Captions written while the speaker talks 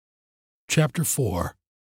Chapter 4.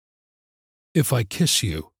 If I Kiss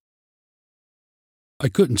You. I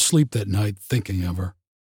couldn't sleep that night thinking of her.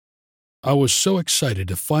 I was so excited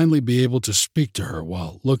to finally be able to speak to her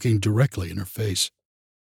while looking directly in her face.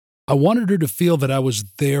 I wanted her to feel that I was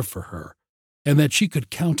there for her and that she could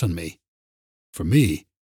count on me. For me,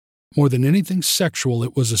 more than anything sexual,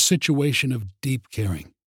 it was a situation of deep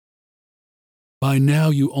caring. By now,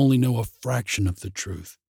 you only know a fraction of the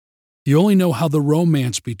truth. You only know how the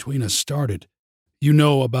romance between us started. You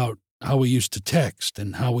know about how we used to text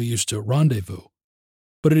and how we used to rendezvous.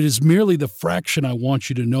 But it is merely the fraction I want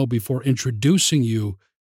you to know before introducing you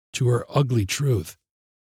to her ugly truth.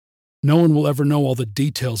 No one will ever know all the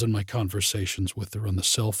details in my conversations with her on the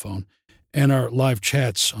cell phone and our live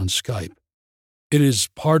chats on Skype. It is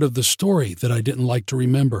part of the story that I didn't like to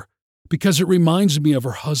remember because it reminds me of her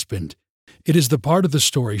husband. It is the part of the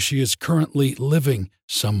story she is currently living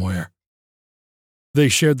somewhere. They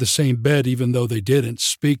shared the same bed even though they didn't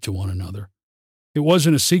speak to one another. It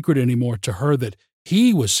wasn't a secret anymore to her that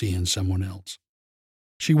he was seeing someone else.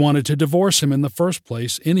 She wanted to divorce him in the first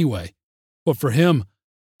place anyway, but for him,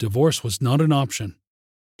 divorce was not an option.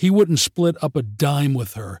 He wouldn't split up a dime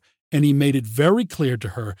with her, and he made it very clear to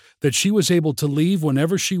her that she was able to leave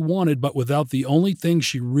whenever she wanted, but without the only thing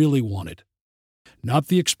she really wanted. Not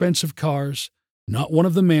the expensive cars, not one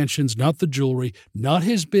of the mansions, not the jewelry, not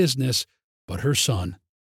his business, but her son.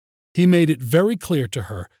 He made it very clear to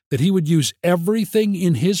her that he would use everything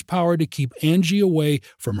in his power to keep Angie away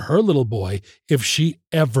from her little boy if she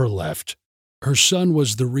ever left. Her son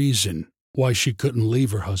was the reason why she couldn't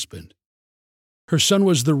leave her husband. Her son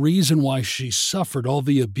was the reason why she suffered all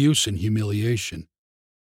the abuse and humiliation.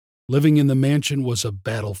 Living in the mansion was a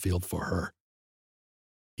battlefield for her.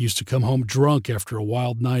 He used to come home drunk after a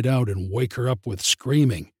wild night out and wake her up with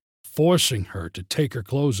screaming, forcing her to take her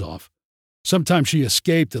clothes off. Sometimes she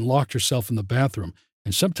escaped and locked herself in the bathroom,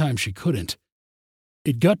 and sometimes she couldn't.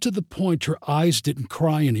 It got to the point her eyes didn't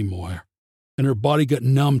cry anymore, and her body got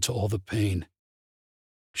numb to all the pain.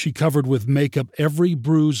 She covered with makeup every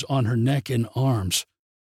bruise on her neck and arms.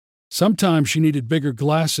 Sometimes she needed bigger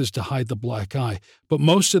glasses to hide the black eye, but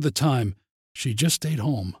most of the time, she just stayed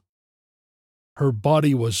home. Her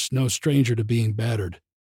body was no stranger to being battered.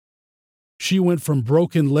 She went from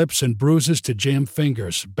broken lips and bruises to jammed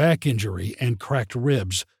fingers, back injury, and cracked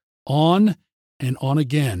ribs, on and on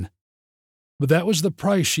again. But that was the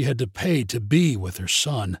price she had to pay to be with her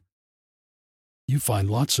son. You find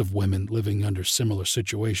lots of women living under similar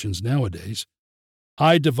situations nowadays.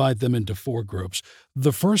 I divide them into 4 groups.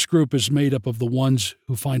 The first group is made up of the ones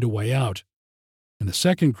who find a way out. In the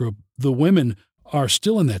second group, the women are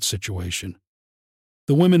still in that situation.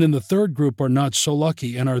 The women in the third group are not so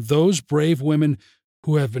lucky and are those brave women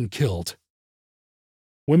who have been killed.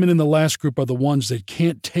 Women in the last group are the ones that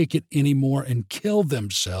can't take it anymore and kill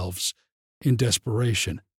themselves in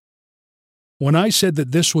desperation. When I said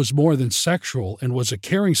that this was more than sexual and was a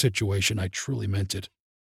caring situation, I truly meant it.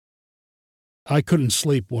 I couldn't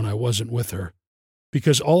sleep when I wasn't with her,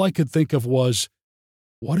 because all I could think of was,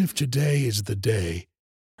 what if today is the day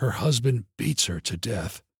her husband beats her to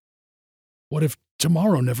death? What if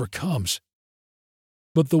tomorrow never comes?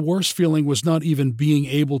 But the worst feeling was not even being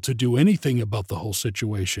able to do anything about the whole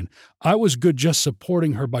situation. I was good just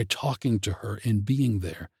supporting her by talking to her and being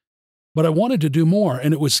there. But I wanted to do more,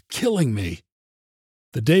 and it was killing me.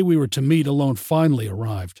 The day we were to meet alone finally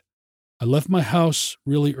arrived. I left my house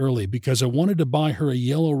really early because I wanted to buy her a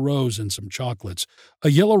yellow rose and some chocolates, a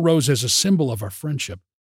yellow rose as a symbol of our friendship.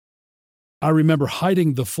 I remember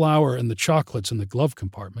hiding the flower and the chocolates in the glove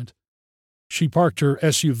compartment. She parked her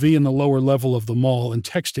SUV in the lower level of the mall and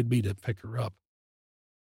texted me to pick her up.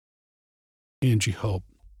 Angie Hope.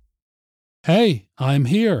 Hey, I'm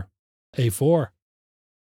here. A4.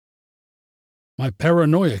 My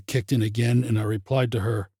paranoia kicked in again, and I replied to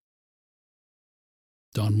her.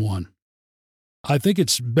 Dawn 1. I think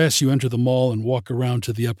it's best you enter the mall and walk around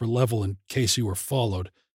to the upper level in case you were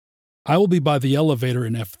followed. I will be by the elevator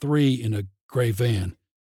in F3 in a gray van.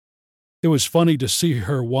 It was funny to see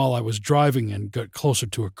her while I was driving and got closer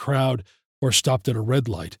to a crowd or stopped at a red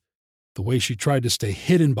light. The way she tried to stay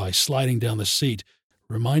hidden by sliding down the seat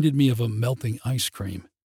reminded me of a melting ice cream.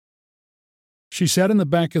 She sat in the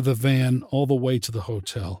back of the van all the way to the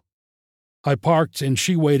hotel. I parked and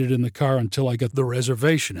she waited in the car until I got the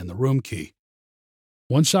reservation and the room key.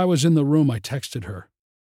 Once I was in the room, I texted her.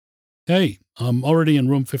 Hey, I'm already in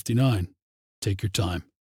room 59. Take your time.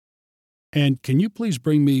 And can you please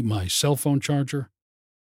bring me my cell phone charger?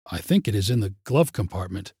 I think it is in the glove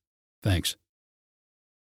compartment. Thanks.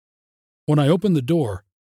 When I opened the door,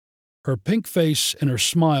 her pink face and her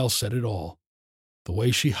smile said it all. The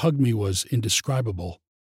way she hugged me was indescribable.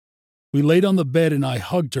 We laid on the bed and I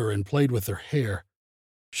hugged her and played with her hair.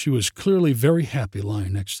 She was clearly very happy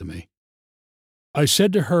lying next to me. I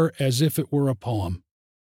said to her as if it were a poem,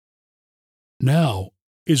 "Now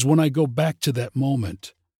is when I go back to that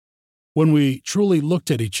moment, when we truly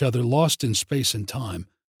looked at each other lost in space and time,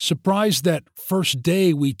 surprised that first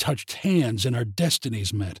day we touched hands and our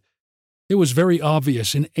destinies met. It was very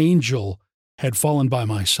obvious an angel had fallen by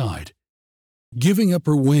my side, giving up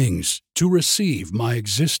her wings to receive my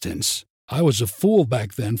existence. I was a fool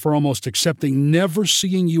back then for almost accepting never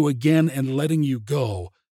seeing you again and letting you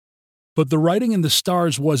go. But the writing in the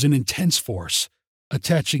stars was an intense force,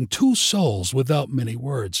 attaching two souls without many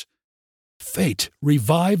words. Fate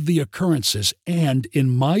revived the occurrences, and in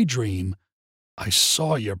my dream, I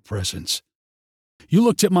saw your presence. You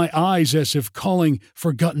looked at my eyes as if calling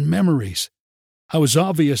forgotten memories. I was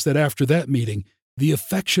obvious that after that meeting, the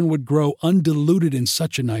affection would grow undiluted in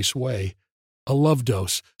such a nice way, a love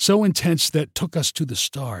dose so intense that took us to the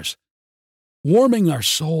stars, warming our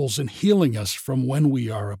souls and healing us from when we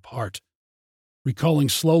are apart, recalling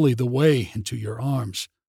slowly the way into your arms,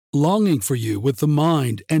 longing for you with the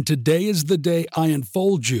mind, and today is the day I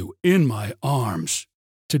unfold you in my arms.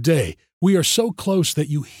 Today, we are so close that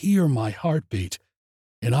you hear my heartbeat,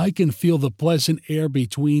 and I can feel the pleasant air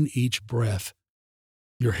between each breath.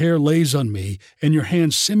 Your hair lays on me, and your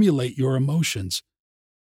hands simulate your emotions.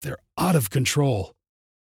 They're out of control.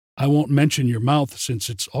 I won't mention your mouth since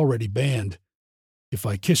it's already banned. If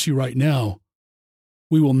I kiss you right now,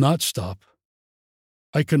 we will not stop.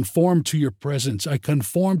 I conform to your presence. I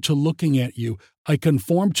conform to looking at you. I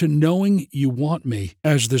conform to knowing you want me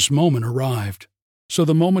as this moment arrived. So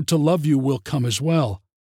the moment to love you will come as well.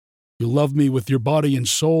 You'll love me with your body and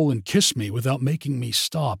soul and kiss me without making me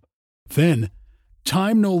stop. Then,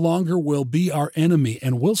 time no longer will be our enemy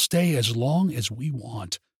and we'll stay as long as we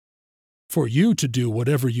want. For you to do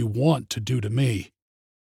whatever you want to do to me.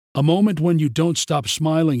 A moment when you don't stop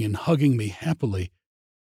smiling and hugging me happily.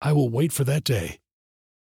 I will wait for that day.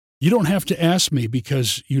 You don't have to ask me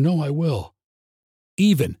because you know I will.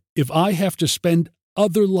 Even if I have to spend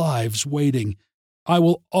other lives waiting, I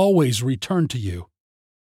will always return to you.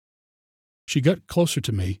 She got closer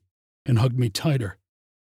to me and hugged me tighter.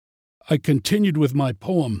 I continued with my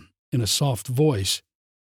poem in a soft voice.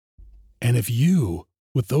 And if you,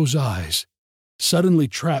 with those eyes, suddenly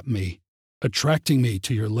trap me, attracting me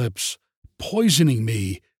to your lips, poisoning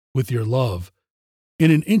me with your love, in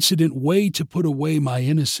an incident way to put away my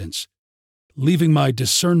innocence, leaving my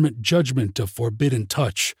discernment judgment a forbidden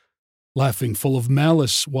touch, laughing full of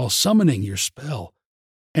malice while summoning your spell,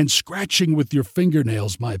 and scratching with your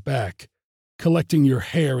fingernails my back, collecting your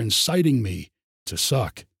hair, inciting me to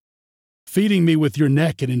suck, feeding me with your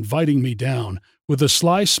neck and inviting me down, with a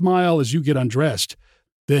sly smile as you get undressed.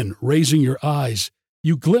 Then, raising your eyes,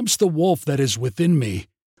 you glimpse the wolf that is within me,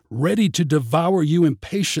 ready to devour you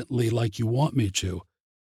impatiently like you want me to.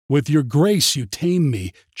 With your grace you tame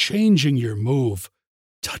me, changing your move,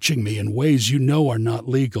 touching me in ways you know are not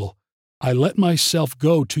legal. I let myself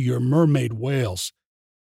go to your mermaid wails.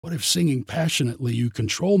 What if singing passionately you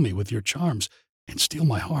control me with your charms and steal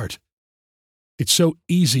my heart? It's so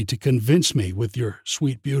easy to convince me with your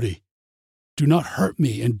sweet beauty. Do not hurt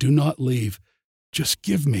me and do not leave. Just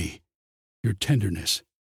give me your tenderness.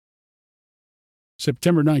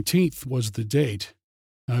 September 19th was the date.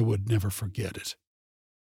 I would never forget it.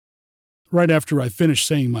 Right after I finished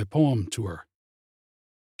saying my poem to her,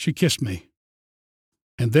 she kissed me.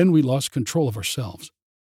 And then we lost control of ourselves.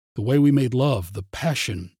 The way we made love, the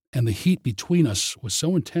passion, and the heat between us was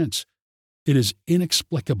so intense, it is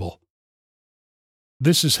inexplicable.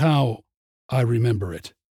 This is how I remember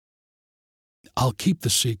it. I'll keep the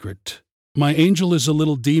secret. My angel is a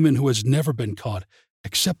little demon who has never been caught,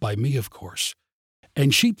 except by me, of course.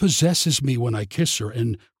 And she possesses me when I kiss her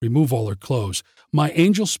and remove all her clothes. My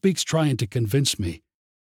angel speaks trying to convince me.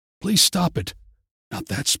 Please stop it. Not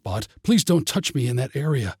that spot. Please don't touch me in that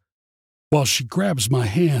area. While she grabs my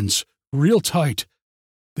hands, real tight.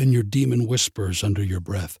 Then your demon whispers under your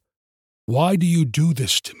breath, "Why do you do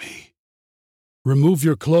this to me?" "Remove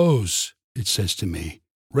your clothes," it says to me.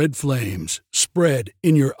 Red flames spread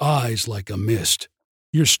in your eyes like a mist.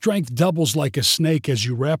 Your strength doubles like a snake as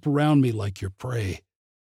you wrap around me like your prey.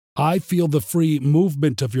 I feel the free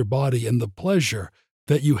movement of your body and the pleasure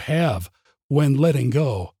that you have when letting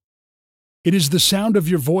go. It is the sound of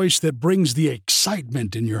your voice that brings the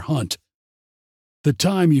excitement in your hunt. The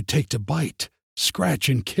time you take to bite, scratch,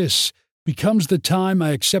 and kiss becomes the time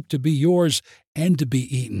I accept to be yours and to be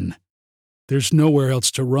eaten. There's nowhere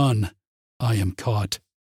else to run. I am caught.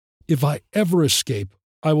 If I ever escape,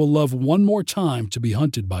 I will love one more time to be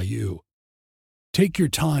hunted by you. Take your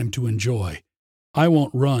time to enjoy. I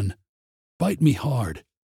won't run. Bite me hard.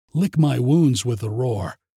 Lick my wounds with a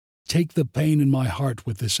roar. Take the pain in my heart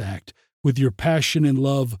with this act. With your passion and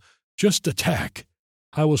love, just attack.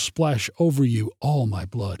 I will splash over you all my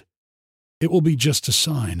blood. It will be just a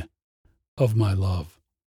sign of my love.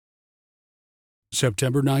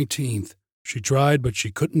 September 19th. She tried, but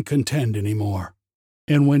she couldn't contend anymore.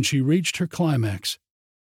 And when she reached her climax,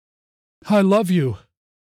 "I love you,"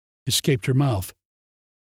 escaped her mouth.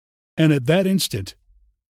 And at that instant,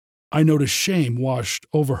 I noticed shame washed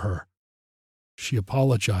over her. She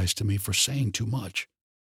apologized to me for saying too much.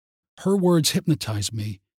 Her words hypnotized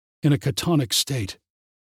me in a catonic state.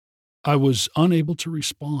 I was unable to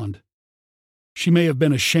respond. She may have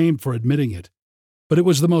been ashamed for admitting it, but it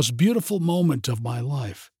was the most beautiful moment of my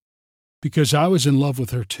life, because I was in love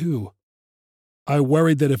with her too. I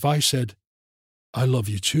worried that if I said, "I love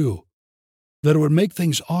you too," that it would make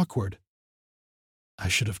things awkward. I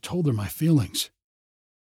should have told her my feelings,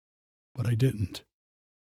 but I didn't.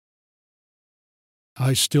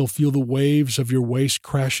 I still feel the waves of your waist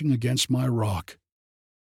crashing against my rock.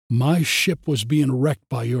 My ship was being wrecked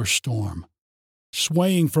by your storm,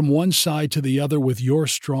 swaying from one side to the other with your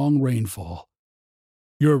strong rainfall.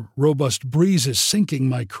 Your robust breezes sinking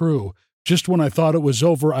my crew. Just when I thought it was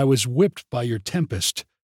over, I was whipped by your tempest.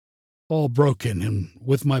 All broken and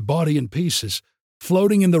with my body in pieces,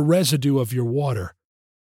 floating in the residue of your water.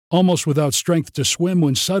 Almost without strength to swim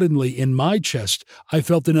when suddenly, in my chest, I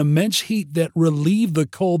felt an immense heat that relieved the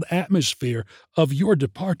cold atmosphere of your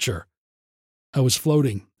departure. I was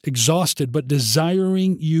floating, exhausted, but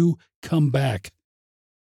desiring you come back.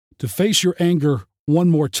 To face your anger one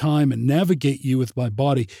more time and navigate you with my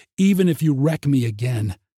body, even if you wreck me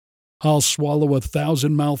again. I'll swallow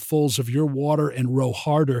 1,000 mouthfuls of your water and row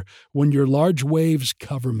harder when your large waves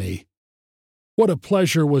cover me. What a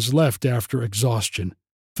pleasure was left after exhaustion.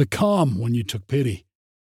 The calm when you took pity.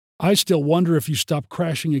 I still wonder if you stopped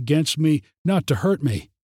crashing against me not to hurt me,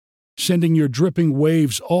 sending your dripping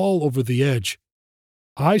waves all over the edge.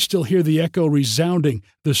 I still hear the echo resounding,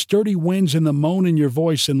 the sturdy winds and the moan in your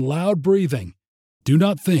voice and loud breathing. Do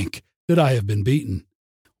not think that I have been beaten.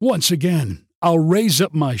 Once again, I'll raise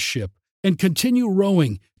up my ship and continue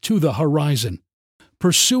rowing to the horizon,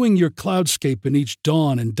 pursuing your cloudscape in each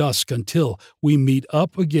dawn and dusk until we meet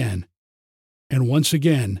up again, and once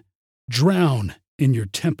again drown in your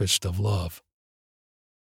tempest of love.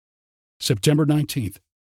 September 19th.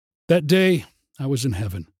 That day, I was in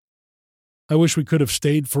heaven. I wish we could have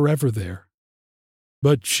stayed forever there,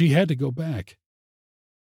 but she had to go back.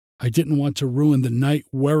 I didn't want to ruin the night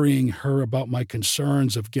worrying her about my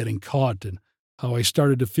concerns of getting caught and how I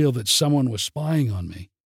started to feel that someone was spying on me.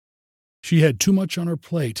 She had too much on her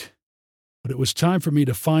plate, but it was time for me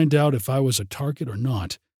to find out if I was a target or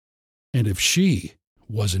not, and if she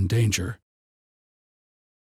was in danger.